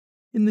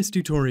In this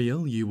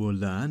tutorial, you will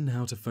learn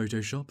how to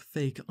Photoshop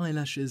fake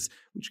eyelashes,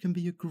 which can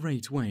be a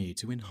great way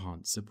to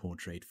enhance a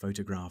portrait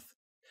photograph.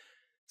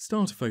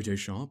 Start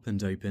Photoshop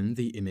and open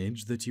the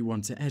image that you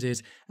want to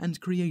edit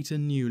and create a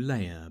new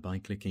layer by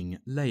clicking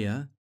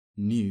Layer,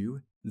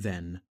 New,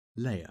 then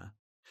Layer.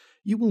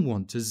 You will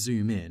want to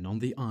zoom in on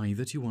the eye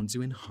that you want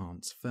to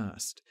enhance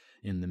first.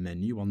 In the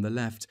menu on the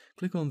left,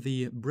 click on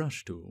the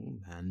Brush tool,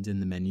 and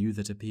in the menu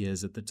that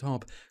appears at the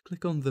top,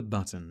 click on the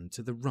button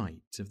to the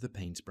right of the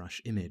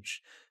paintbrush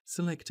image.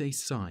 Select a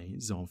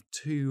size of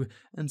 2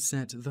 and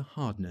set the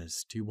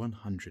hardness to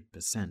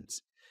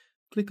 100%.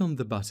 Click on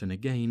the button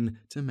again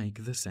to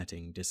make the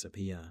setting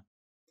disappear.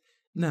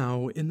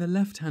 Now, in the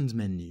left-hand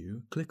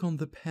menu, click on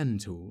the Pen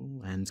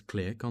tool and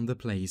click on the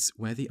place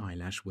where the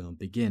eyelash will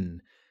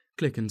begin.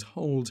 Click and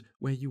hold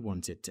where you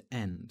want it to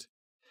end.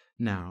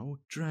 Now,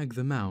 drag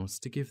the mouse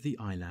to give the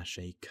eyelash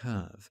a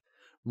curve.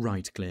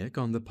 Right-click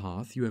on the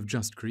path you have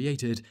just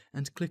created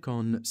and click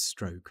on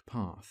Stroke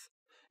Path.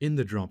 In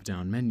the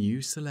drop-down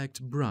menu,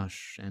 select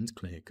Brush and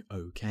click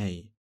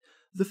OK.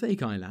 The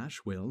fake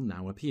eyelash will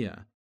now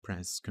appear.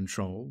 Press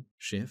Ctrl,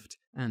 Shift,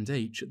 and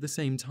H at the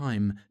same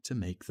time to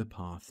make the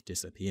path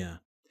disappear.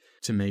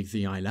 To make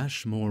the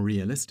eyelash more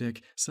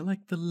realistic,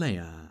 select the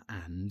layer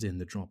and, in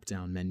the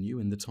drop-down menu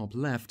in the top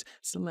left,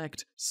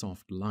 select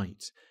Soft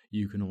Light.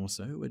 You can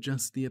also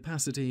adjust the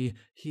opacity.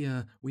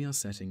 Here we are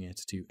setting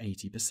it to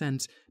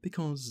 80%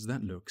 because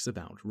that looks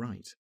about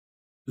right.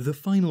 The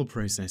final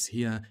process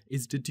here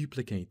is to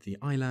duplicate the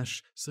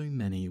eyelash so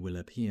many will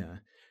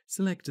appear.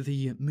 Select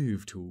the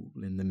Move tool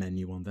in the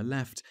menu on the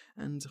left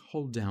and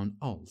hold down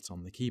Alt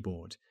on the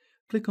keyboard.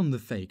 Click on the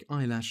fake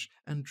eyelash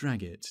and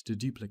drag it to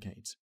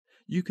duplicate.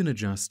 You can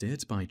adjust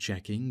it by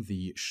checking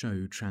the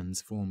Show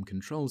Transform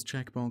Controls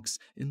checkbox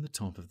in the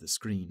top of the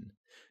screen.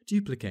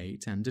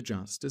 Duplicate and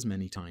adjust as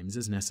many times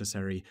as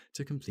necessary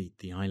to complete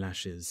the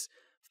eyelashes.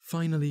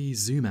 Finally,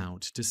 zoom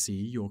out to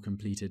see your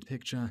completed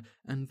picture,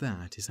 and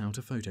that is how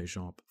to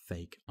Photoshop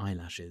fake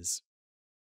eyelashes.